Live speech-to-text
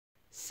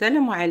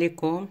السلام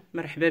عليكم،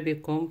 مرحبا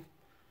بكم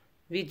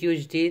فيديو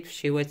جديد في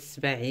شيوات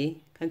السباعي.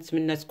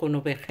 كنتمنى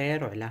تكونوا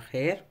بخير وعلى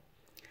خير.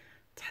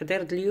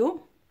 تحضير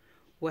اليوم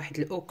واحد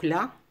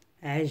الاكله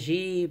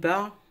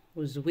عجيبه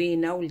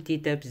وزوينه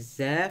ولذيذه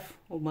بزاف،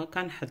 وما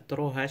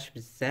كنحضروهاش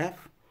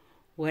بزاف،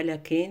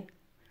 ولكن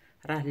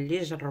راه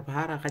اللي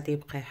جربها راه غادي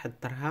يبقى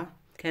يحضرها.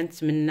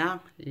 كنتمنى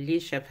اللي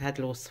شاف هاد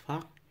الوصفه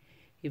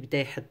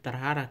يبدا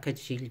يحضرها، راه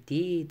كتجي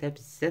لذيذه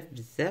بزاف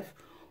بزاف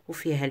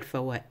وفيها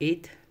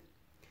الفوائد.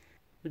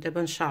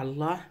 ودابا ان شاء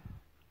الله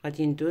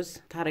غادي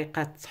ندوز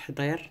طريقه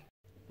التحضير.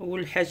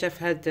 اول حاجه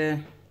في هذا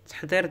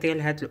التحضير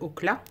ديال هاد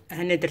الاكله،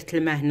 انا درت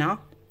الماء هنا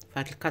في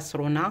هاد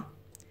الكاسرونه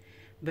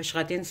باش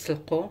غادي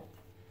نسلقو.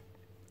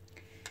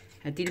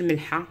 هذه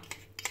الملحه،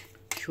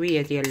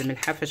 شويه ديال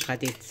الملحه فاش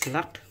غادي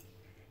تسلق.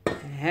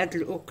 هاد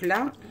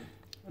الاكله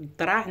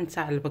الضراع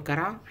نتاع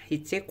البقره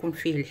حيت يكون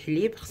فيه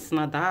الحليب،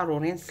 خصنا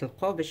ضروري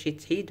نسلقوه باش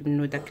يتحيد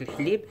منه داك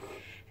الحليب.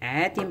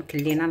 عادي يمكن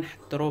لينا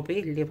نحضروا به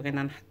اللي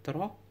بغينا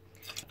نحضروا.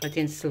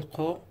 غادي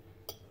نسلقو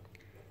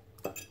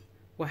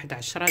واحد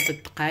 10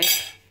 دقائق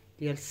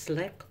ديال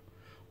السليق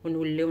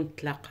ونوليو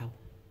نتلاقاو.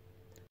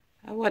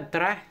 هو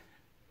الضراع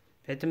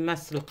بعد ما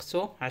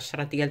سلقتو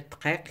 10 ديال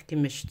الدقائق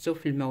كما شفتوا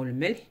في الماء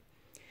والملح،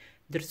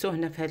 درتوه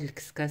هنا في هذا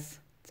الكسكاس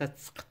حتى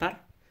تسقطر.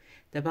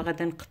 دابا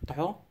غادي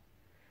نقطعو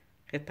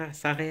قطع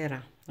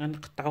صغيره،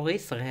 غنقطعو غير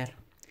صغير.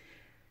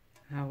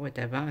 ها هو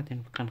دابا غادي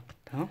نبقى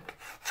نقطعو.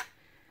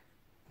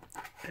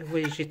 هو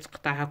يجي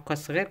تقطع هكا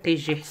صغير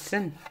كيجي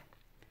حسن.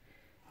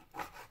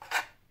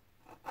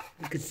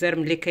 الجزار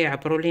ملي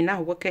كيعبروا لينا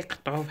هو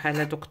كيقطعوه بحال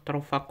هادوك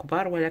الطروفه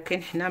كبار،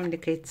 ولكن حنا ملي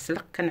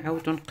كيتسلق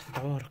كنعاودو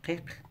نقطعوه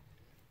رقيق.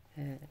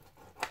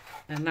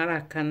 انا راه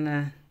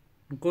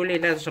كنقول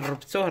الا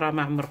جربتوه راه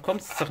ما عمركم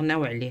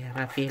تستغناو عليه،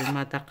 راه فيه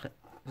المذاق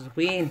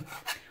زوين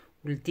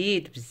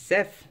ولذيذ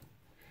بزاف،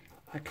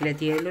 الماكله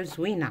ديالو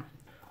زوينه.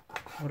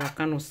 وراه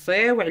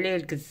كنوصيو عليه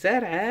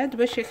الجزار عاد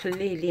باش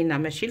يخليه لينا،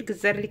 ماشي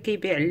الجزار اللي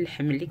كيبيع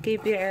اللحم، اللي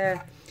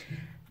كيبيع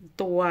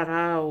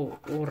الدواره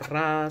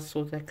والراس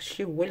وداك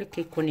الشيء هو اللي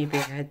كيكون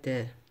يبيع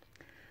هاد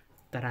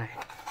الضراع.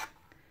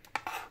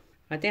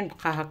 غادي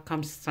نبقى هكا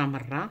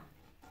مستمره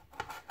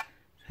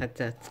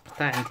هاد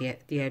التقطاع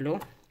ديالو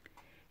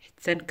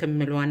حتى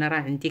نكمل. وانا راه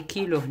عندي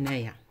كيلو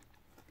هنايا.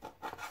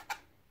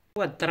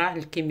 هو الضراع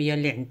الكميه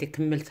اللي عندي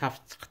كملتها في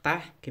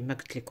التقطاع كما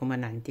قلت لكم،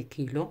 انا عندي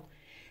كيلو.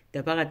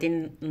 دابا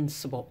غادي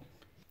نصبو،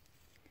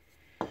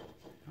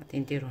 غادي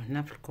نديرو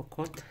هنا في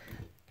الكوكوط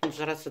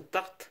طنجره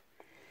الضغط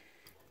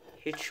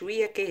حيت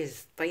شويه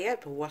كيهز الطياب.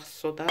 هو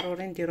خصو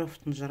ضروري نديروه في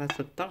طنجره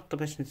الضغط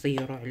باش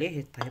نزيرو عليه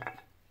يطيب.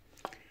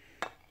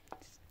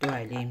 نزيدو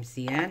عليه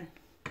مزيان.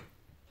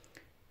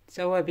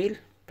 توابل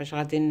باش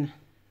غادي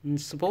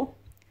نصبو،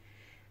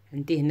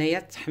 عندي هنايا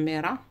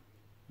التحميره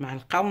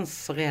معلقه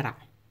ونص صغيره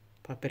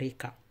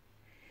بابريكا،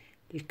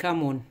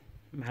 الكمون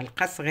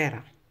معلقه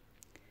صغيره،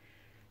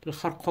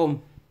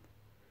 الخرقوم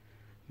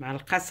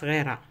معلقه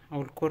صغيره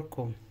او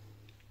الكركم،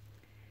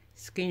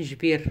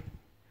 زنجبيل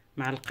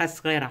معلقه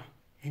صغيره.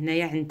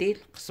 هنايا عندي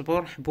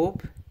القزبر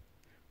حبوب،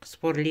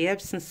 قزبر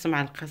اليابس نص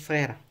معلقه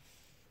صغيره.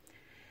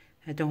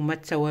 هادو هما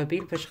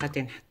التوابل باش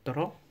غادي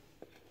نحضروا.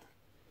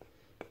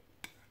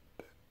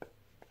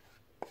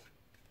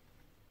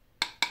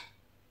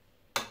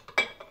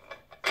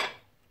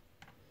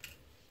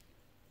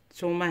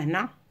 الثومه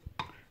هنا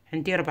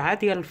عندي 4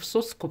 ديال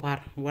الفصوص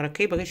كبار، وراه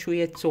كيبغي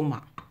شويه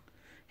الثومه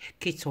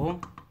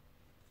حكيتهم.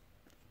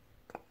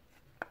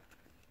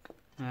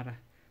 راه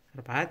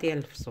 4 ديال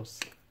الفصوص.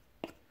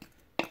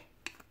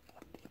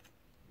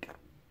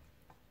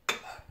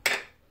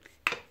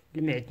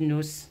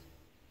 المعدنوس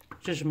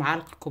 2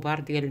 معالق كبار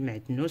ديال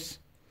المعدنوس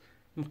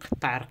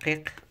مقطع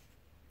رقيق.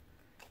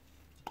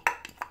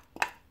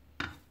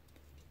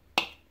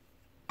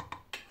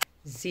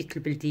 الزيت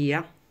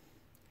البلديه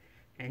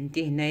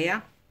عندي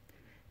هنايا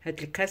هاد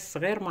الكاس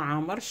صغير ما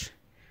عامرش،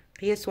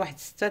 قياس واحد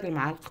 6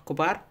 المعالق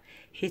كبار،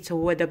 حيت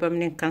هو دابا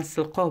منين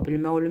كنسلقوه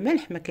بالماء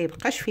والملح ما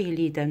كيبقاش فيه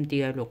الليدام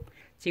ديالو،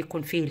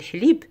 تيكون فيه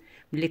الحليب.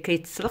 ملي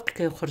كيتسلق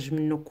كيخرج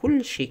منه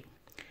كل شيء.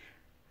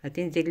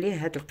 غادي ندير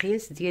ليه هاد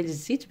القياس ديال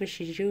الزيت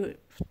باش يجي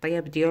في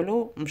الطياب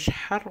ديالو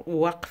مشحر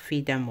وواقف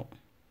في دمو.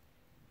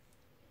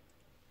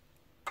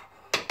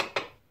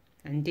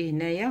 عندي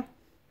هنايا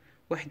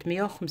واحد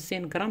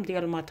 150 غرام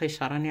ديال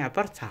المطيشه، راني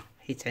عبرتها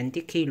حيت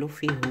عندي كيلو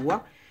فيه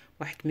هو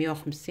واحد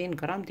 150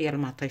 غرام ديال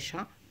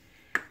المطيشه،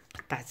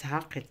 قطعتها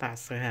قطع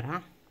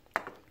صغيره.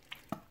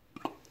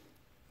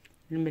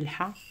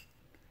 الملحه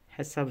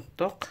حسب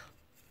الذوق،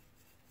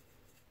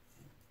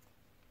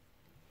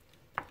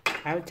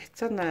 عاود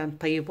حتى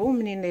نطيبو.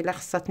 منين الا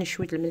خصاتني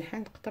شويه الملحه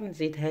نقدر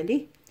نزيدها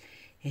ليه.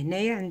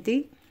 هنايا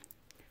عندي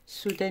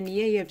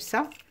السودانيه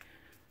يابسه،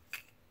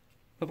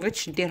 ما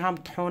بغيتش نديرها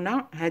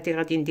مطحونه، هذه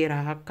غادي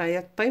نديرها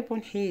هكايا طيب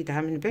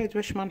ونحيدها من بعد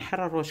باش ما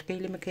نحرروش. كاين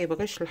اللي ما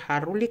كيبغيش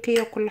الحار، واللي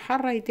كياكل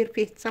الحار راه يدير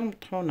فيه حتى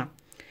مطحونه.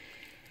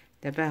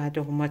 دابا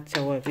هادو هما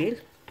التوابل.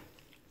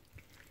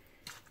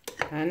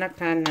 انا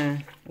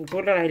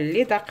كنقول راه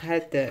اللي ذاق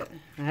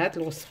هاد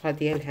الوصفه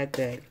ديال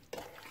هاد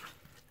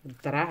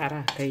الذراع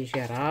راه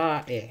كيجي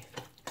رائع.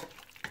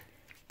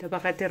 دابا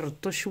غادي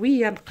نردو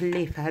شويه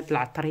نقليه في هاد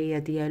العطريه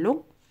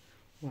ديالو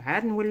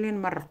وعاد نولي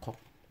نمرقو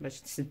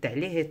باش تسد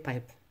عليه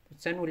يطيب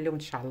وتنوليو ان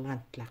شاء الله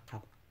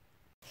نتلاقاو.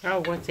 ها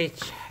هو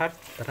تيتشحر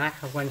الضراع،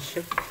 ها هو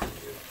نشف،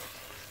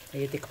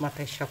 هي ديك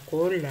مطيشه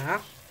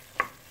كلها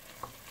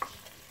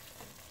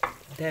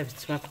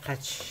دابت ما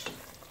بقاتش.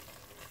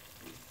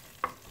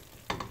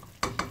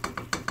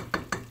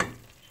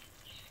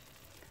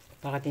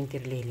 غادي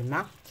ندير ليه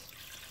الماء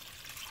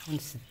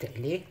ونسد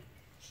عليه.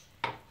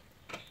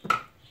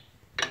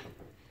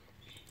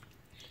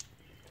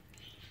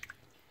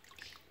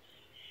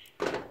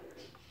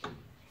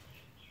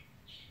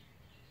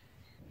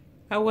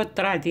 ها هو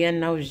الذراع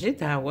ديالنا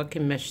وجد، ها هو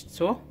كما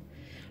شفتوا،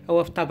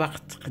 هو في طبق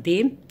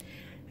التقديم.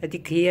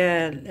 هذيك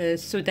هي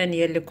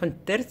السودانيه اللي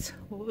كنت درت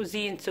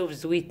وزينته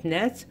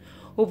بزويتنات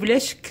وبلا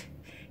شك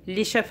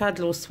اللي شاف هاد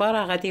الوصفه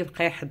راه غادي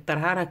يبقى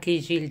يحضرها، راه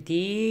كيجي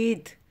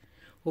لذيذ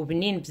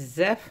وبنين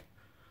بزاف،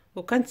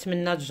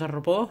 وكنتمنى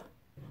تجربوه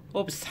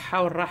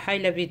وبالصحه والراحه.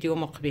 الى فيديو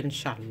مقبل ان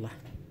شاء الله.